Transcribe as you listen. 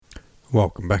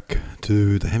Welcome back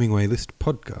to the Hemingway List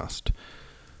podcast,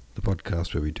 the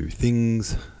podcast where we do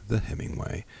things the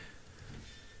Hemingway.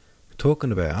 We're talking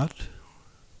about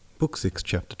Book 6,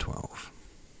 Chapter 12.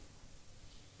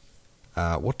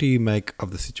 What do you make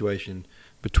of the situation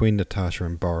between Natasha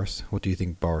and Boris? What do you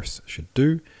think Boris should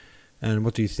do? And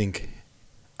what do you think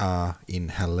are in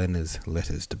Helena's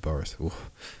letters to Boris?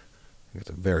 Oof, it's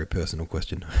a very personal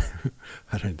question.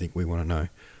 I don't think we want to know.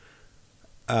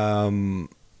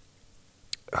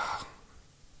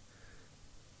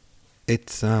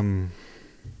 It's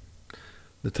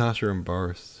Natasha and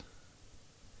Boris.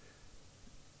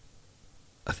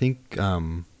 I think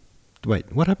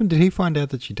wait, what happened? Did he find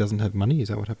out that she doesn't have money? Is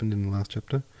that what happened in the last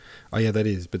chapter? Oh yeah, that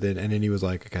is. But then he was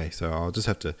like, okay, so I'll just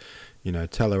have to,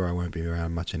 tell her I won't be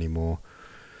around much anymore.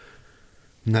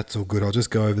 And that's all good. I'll just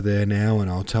go over there now and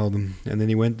I'll tell them. And then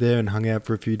he went there and hung out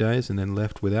for a few days and then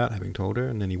left without having told her.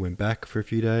 And then he went back for a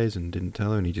few days and didn't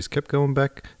tell her. And he just kept going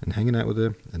back and hanging out with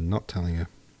her and not telling her.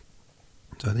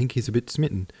 So I think he's a bit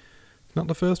smitten. Not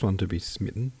the first one to be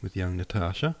smitten with young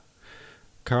Natasha.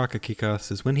 Karaka Kickass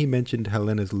says, when he mentioned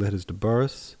Helena's letters to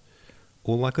Boris,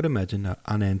 all I could imagine are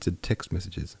unanswered text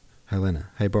messages. Helena,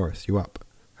 hey Boris, you up?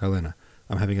 Helena,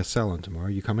 I'm having a salon tomorrow.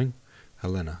 You coming?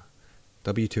 Helena,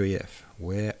 W2EF,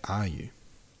 where are you?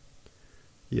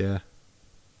 Yeah,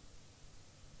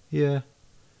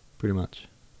 pretty much.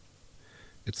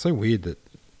 It's so weird that...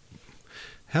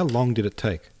 How long did it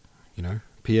take?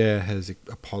 Pierre has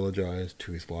apologised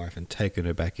to his wife and taken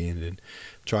her back in and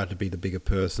tried to be the bigger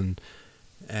person.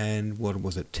 And what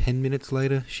was it, 10 minutes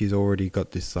later, she's already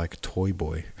got this toy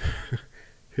boy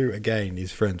who again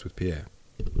is friends with Pierre.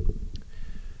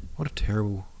 What a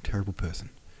terrible, terrible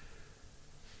person.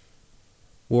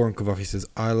 Warren Kovafi says,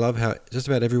 I love how just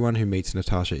about everyone who meets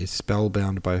Natasha is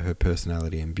spellbound by her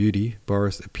personality and beauty.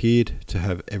 Boris appeared to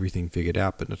have everything figured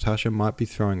out, but Natasha might be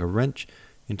throwing a wrench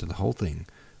into the whole thing.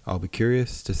 I'll be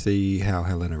curious to see how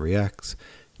Helena reacts.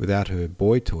 Without her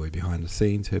boy toy behind the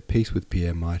scenes, her peace with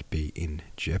Pierre might be in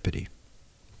jeopardy.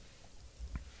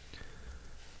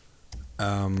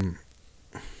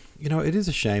 It is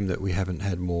a shame that we haven't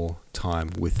had more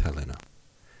time with Helena.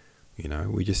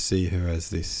 We just see her as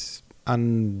this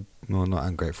not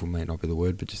ungrateful may not be the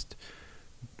word, but just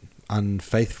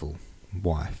unfaithful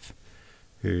wife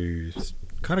who's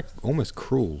kind of almost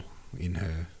cruel in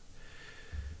her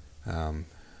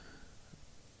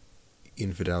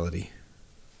infidelity.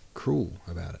 Cruel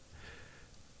about it.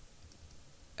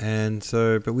 And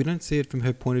so, but we don't see it from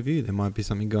her point of view. There might be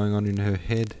something going on in her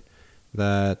head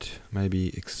that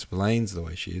maybe explains the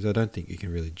way she is. I don't think you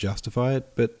can really justify it,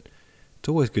 but it's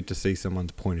always good to see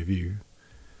someone's point of view.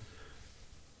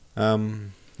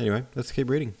 Anyway, let's keep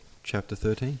reading. Chapter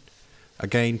 13.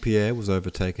 Again, Pierre was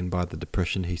overtaken by the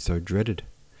depression he so dreaded.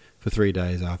 For 3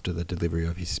 days after the delivery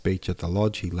of his speech at the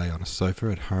lodge, he lay on a sofa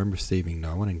at home, receiving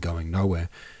no one and going nowhere.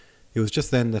 It was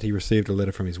just then that he received a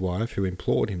letter from his wife, who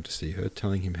implored him to see her,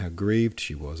 telling him how grieved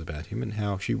she was about him and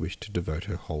how she wished to devote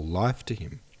her whole life to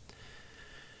him.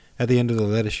 At the end of the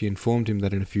letter, she informed him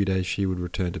that in a few days she would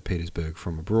return to Petersburg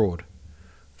from abroad.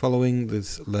 Following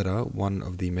this letter, one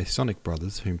of the Masonic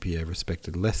brothers, whom Pierre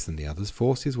respected less than the others,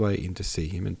 forced his way in to see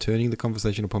him, and turning the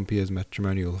conversation upon Pierre's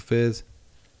matrimonial affairs...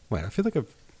 Wait, I feel like I'm...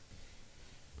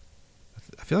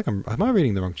 Am I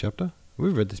reading the wrong chapter?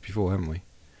 We've read this before, haven't we?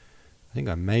 I think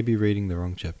I may be reading the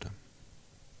wrong chapter.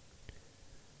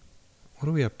 What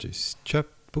are we up to?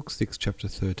 Book 6, Chapter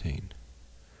 13.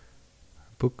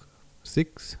 Book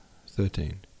 6,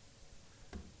 13.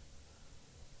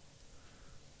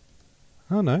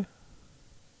 Oh, no.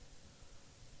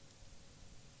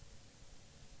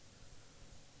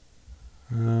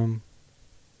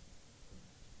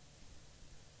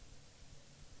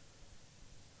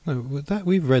 No,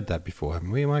 we've read that before,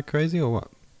 haven't we? Am I crazy or what?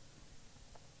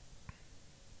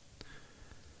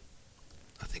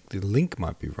 I think the link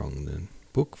might be wrong then.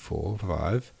 Book 4,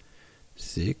 5,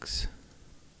 6.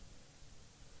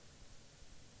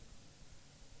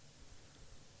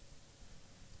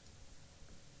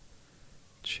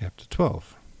 Chapter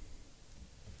 12.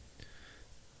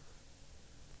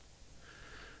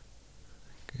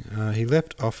 He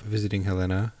left off visiting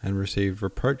Helena and received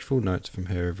reproachful notes from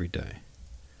her every day.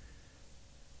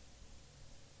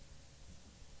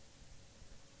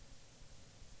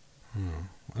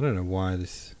 I don't know why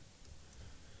this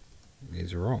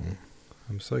is wrong.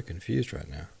 I'm so confused right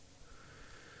now.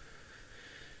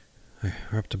 Okay,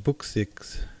 we're up to Book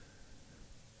 6,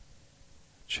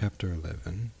 Chapter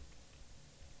 11.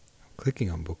 Clicking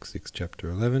on Book 6, Chapter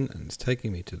 11, and it's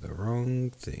taking me to the wrong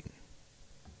thing.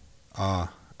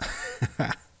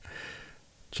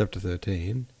 Chapter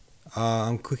 13.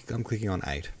 I'm clicking on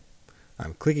 8.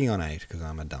 I'm clicking on 8 because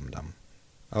I'm a dum-dum.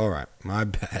 Alright, my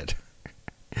bad.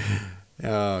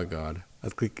 Oh, God.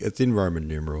 It's in Roman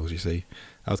numerals, you see.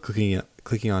 I was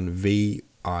clicking on VIII,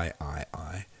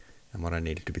 and what I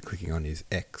needed to be clicking on is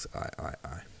XIII.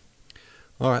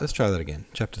 Alright, let's try that again.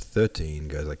 Chapter 13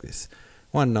 goes like this.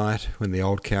 One night, when the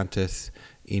old countess,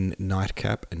 in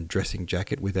nightcap and dressing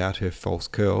jacket, without her false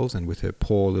curls, and with her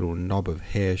poor little knob of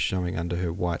hair showing under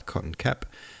her white cotton cap,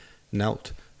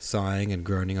 knelt, sighing and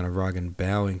groaning on a rug and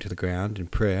bowing to the ground in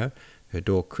prayer, her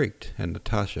door creaked, and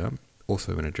Natasha,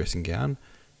 also in a dressing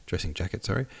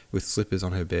jacket, with slippers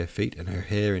on her bare feet and her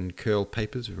hair in curl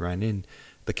papers, ran in.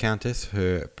 The countess,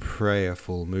 her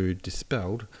prayerful mood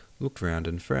dispelled, looked round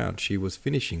and frowned. She was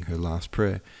finishing her last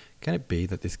prayer. Can it be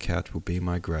that this couch will be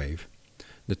my grave?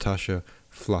 Natasha,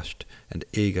 flushed and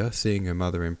eager, seeing her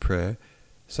mother in prayer,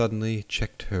 suddenly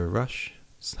checked her rush,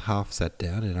 half sat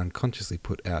down, and unconsciously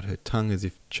put out her tongue as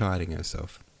if chiding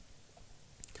herself.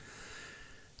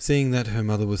 Seeing that her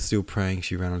mother was still praying,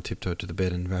 she ran on tiptoe to the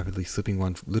bed and, rapidly slipping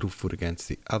one little foot against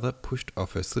the other, pushed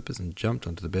off her slippers and jumped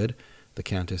onto the bed the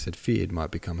countess had feared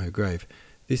might become her grave.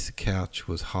 This couch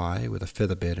was high, with a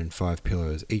feather bed and 5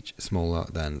 pillows, each smaller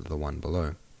than the one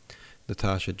below.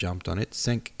 Natasha jumped on it,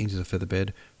 sank into the feather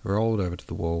bed, rolled over to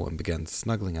the wall, and began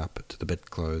snuggling up to the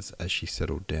bedclothes as she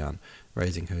settled down,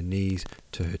 raising her knees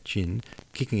to her chin,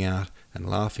 kicking out and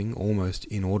laughing almost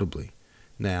inaudibly,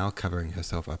 now covering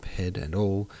herself up head and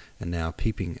all, and now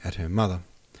peeping at her mother.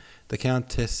 The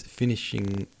countess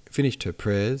finished her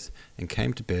prayers and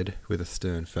came to bed with a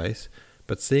stern face,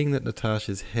 but seeing that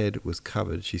Natasha's head was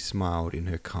covered, she smiled in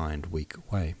her kind, weak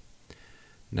way.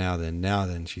 Now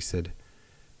then, she said,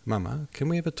 "Mamma, can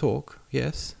we have a talk?"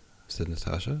 "Yes," said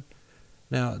Natasha.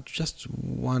 "Now, just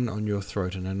one on your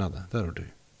throat and another, that'll do."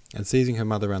 And seizing her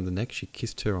mother round the neck, she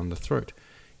kissed her on the throat.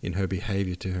 In her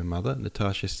behaviour to her mother,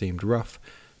 Natasha seemed rough,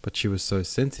 but she was so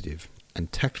sensitive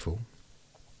and tactful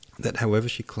that however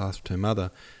she clasped her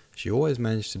mother, she always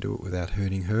managed to do it without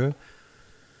hurting her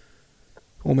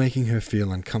or making her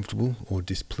feel uncomfortable or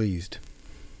displeased.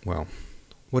 "Well,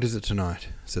 what is it tonight?"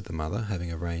 said the mother,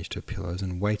 having arranged her pillows,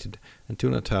 and waited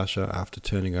until Natasha, after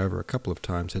turning over a couple of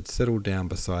times, had settled down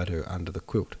beside her under the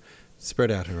quilt, spread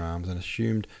out her arms, and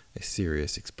assumed a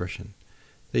serious expression.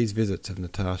 These visits of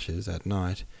Natasha's at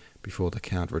night, before the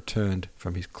Count returned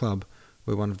from his club,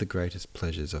 were one of the greatest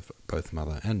pleasures of both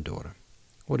mother and daughter.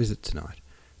 "What is it tonight?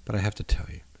 But I have to tell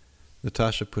you."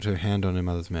 Natasha put her hand on her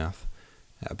mother's mouth.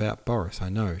 "About Boris, I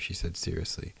know," she said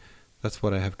seriously. "That's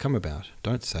what I have come about.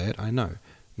 Don't say it, I know.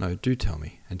 No, do tell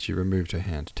me." And she removed her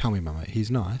hand. "Tell me, Mama,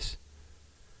 he's nice?"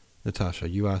 "Natasha,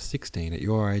 you are 16. At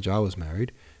your age I was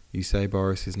married. You say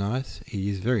Boris is nice. He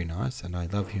is very nice, and I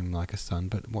love him like a son,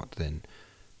 but what then?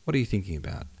 What are you thinking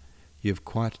about? You have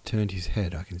quite turned his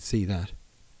head, I can see that."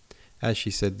 As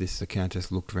she said this, the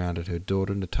Countess looked round at her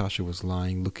daughter. Natasha was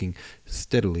lying, looking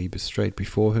steadily straight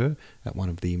before her, at one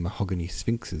of the mahogany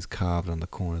sphinxes carved on the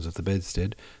corners of the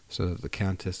bedstead, so that the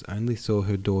Countess only saw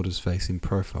her daughter's face in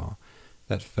profile.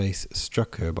 That face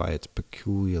struck her by its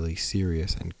peculiarly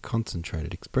serious and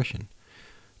concentrated expression.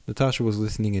 Natasha was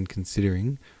listening and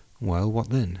considering. "Well, what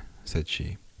then?" said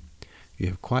she. "You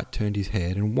have quite turned his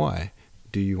head, and why?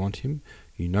 Do you want him?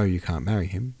 You know you can't marry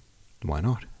him." "Why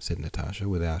not?" said Natasha,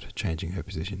 without changing her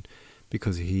position.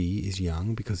 "Because he is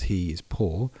young, because he is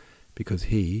poor, because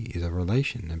he is a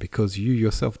relation, and because you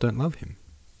yourself don't love him."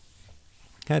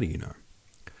 "How do you know?"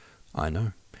 "I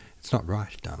know. It's not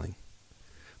right, darling."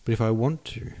 "But if I want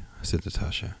to," said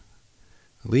Natasha.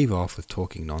 "Leave off with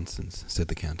talking nonsense," said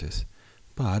the Countess.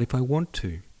 "But if I want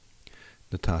to."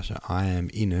 "Natasha, I am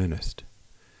in earnest."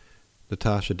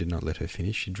 Natasha did not let her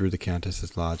finish. She drew the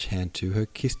Countess's large hand to her,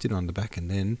 kissed it on the back and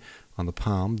then on the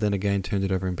palm, then again turned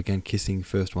it over and began kissing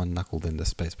first one knuckle, then the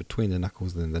space between the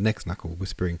knuckles, then the next knuckle,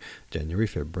 whispering, "January,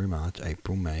 February, March,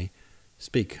 April, May."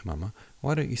 "Speak, Mamma.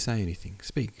 Why don't you say anything?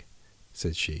 Speak,"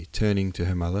 said she, turning to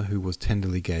her mother, who was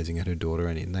tenderly gazing at her daughter,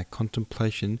 and in that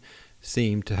contemplation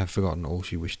seemed to have forgotten all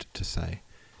she wished to say.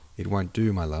 "It won't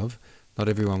do, my love. Not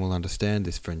everyone will understand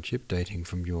this friendship, dating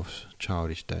from your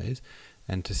childish days,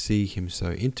 and to see him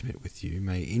so intimate with you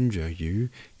may injure you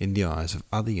in the eyes of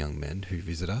other young men who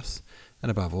visit us, and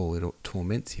above all it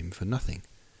torments him for nothing.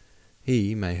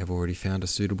 He may have already found a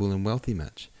suitable and wealthy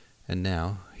match, and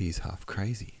now he's half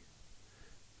crazy."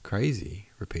 "Crazy?"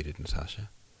 repeated Natasha.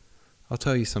 "I'll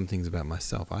tell you some things about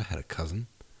myself. I had a cousin.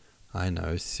 I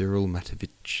know, Cyril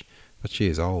Matovich, but she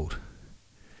is old."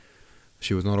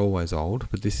 "She was not always old,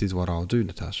 but this is what I'll do,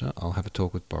 Natasha. I'll have a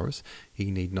talk with Boris. He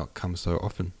need not come so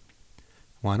often."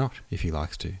 "Why not, if he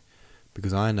likes to?"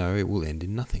 "Because I know it will end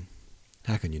in nothing."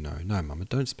 "How can you know?" "No, Mamma,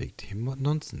 don't speak to him. What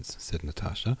nonsense," said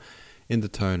Natasha. in the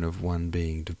tone of one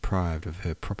being deprived of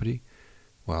her property.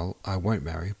 Well, I won't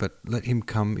marry, but let him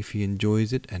come if he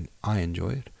enjoys it and I enjoy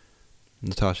it.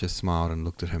 Natasha smiled and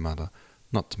looked at her mother.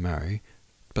 Not to marry,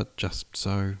 but just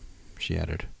so, she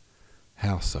added.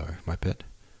 How so, my pet?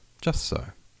 Just so.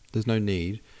 There's no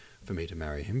need for me to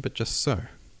marry him, but just so.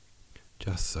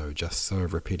 Just so,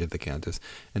 repeated the Countess,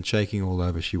 and shaking all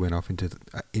over, she went off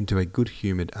into a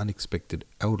good-humoured, unexpected,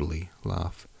 elderly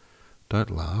laugh. Don't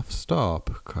laugh, stop,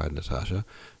 cried Natasha.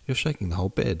 You're shaking the whole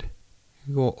bed.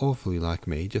 You're awfully like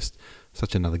me, just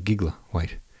such another giggler.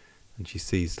 Wait. And she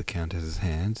seized the Countess's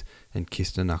hands and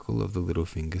kissed a knuckle of the little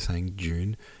finger, saying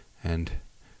June, and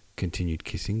continued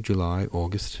kissing July,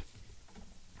 August.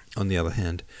 On the other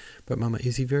hand, but Mama,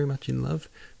 is he very much in love?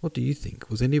 What do you think?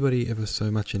 Was anybody ever so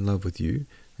much in love with you?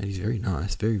 And he's very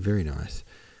nice, very, very nice.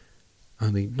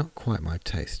 Only not quite my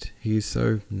taste. He is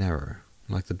so narrow,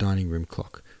 like the dining room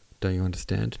clock. Don't you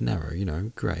understand? Narrow,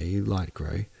 grey, light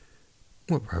grey.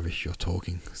 What rubbish you're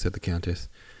talking, said the Countess.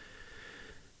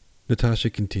 Natasha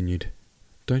continued.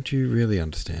 Don't you really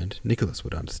understand? Nicholas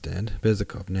would understand.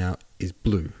 Berzakov now is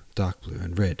blue, dark blue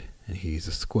and red, and he is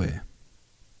a square.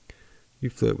 You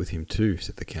flirt with him too,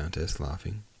 said the Countess,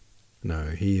 laughing. No,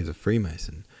 he is a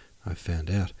Freemason. I've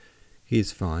found out. He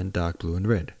is fine, dark blue and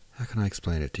red. How can I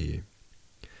explain it to you?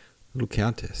 Little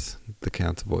Countess, the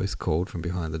Count's voice called from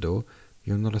behind the door.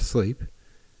 You're not asleep?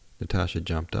 Natasha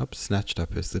jumped up, snatched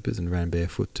up her slippers and ran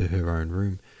barefoot to her own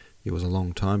room. It was a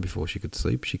long time before she could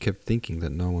sleep. She kept thinking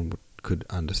that no one could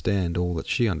understand all that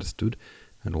she understood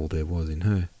and all there was in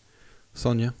her.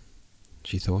 Sonia,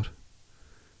 she thought.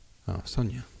 Oh,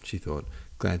 Sonia, she thought,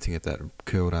 glancing at that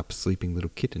curled-up, sleeping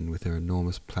little kitten with her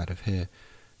enormous plait of hair.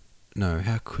 No,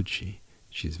 how could she?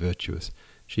 She is virtuous.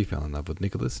 She fell in love with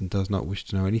Nicholas and does not wish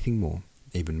to know anything more.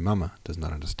 Even Mamma does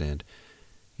not understand.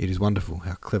 It is wonderful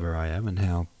how clever I am and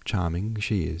how charming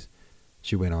she is.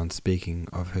 She went on speaking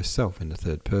of herself in the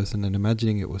third person and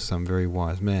imagining it was some very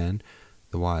wise man,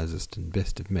 the wisest and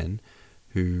best of men,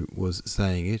 who was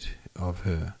saying it of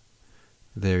her.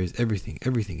 There is everything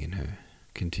in her,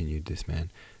 continued this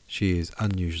man. She is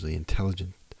unusually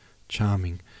intelligent,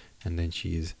 charming, and then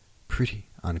she is pretty,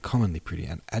 uncommonly pretty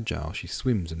and agile. She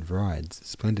swims and rides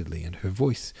splendidly, and her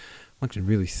voice, one can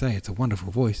really say it's a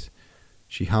wonderful voice.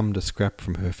 She hummed a scrap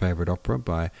from her favourite opera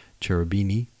by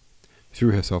Cherubini,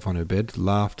 threw herself on her bed,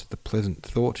 laughed at the pleasant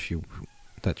thought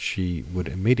that she would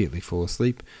immediately fall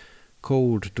asleep,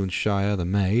 called Dunshire the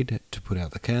maid to put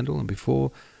out the candle, and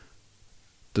before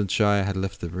Dunshire had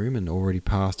left the room and already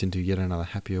passed into yet another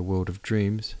happier world of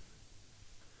dreams,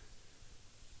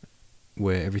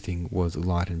 where everything was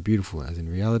light and beautiful as in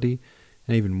reality,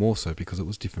 and even more so because it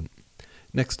was different.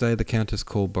 Next day the Countess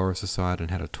called Boris aside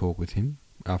and had a talk with him,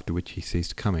 after which he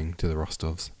ceased coming to the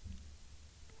Rostovs.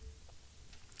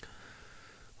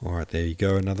 Alright, there you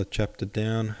go, another chapter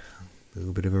down. A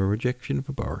little bit of a rejection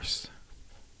for Boris.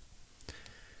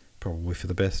 Probably for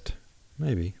the best.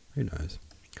 Maybe, who knows.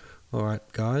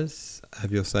 Alright guys,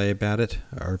 have your say about it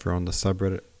over on the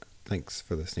subreddit. Thanks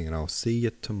for listening and I'll see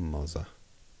you tomorrow.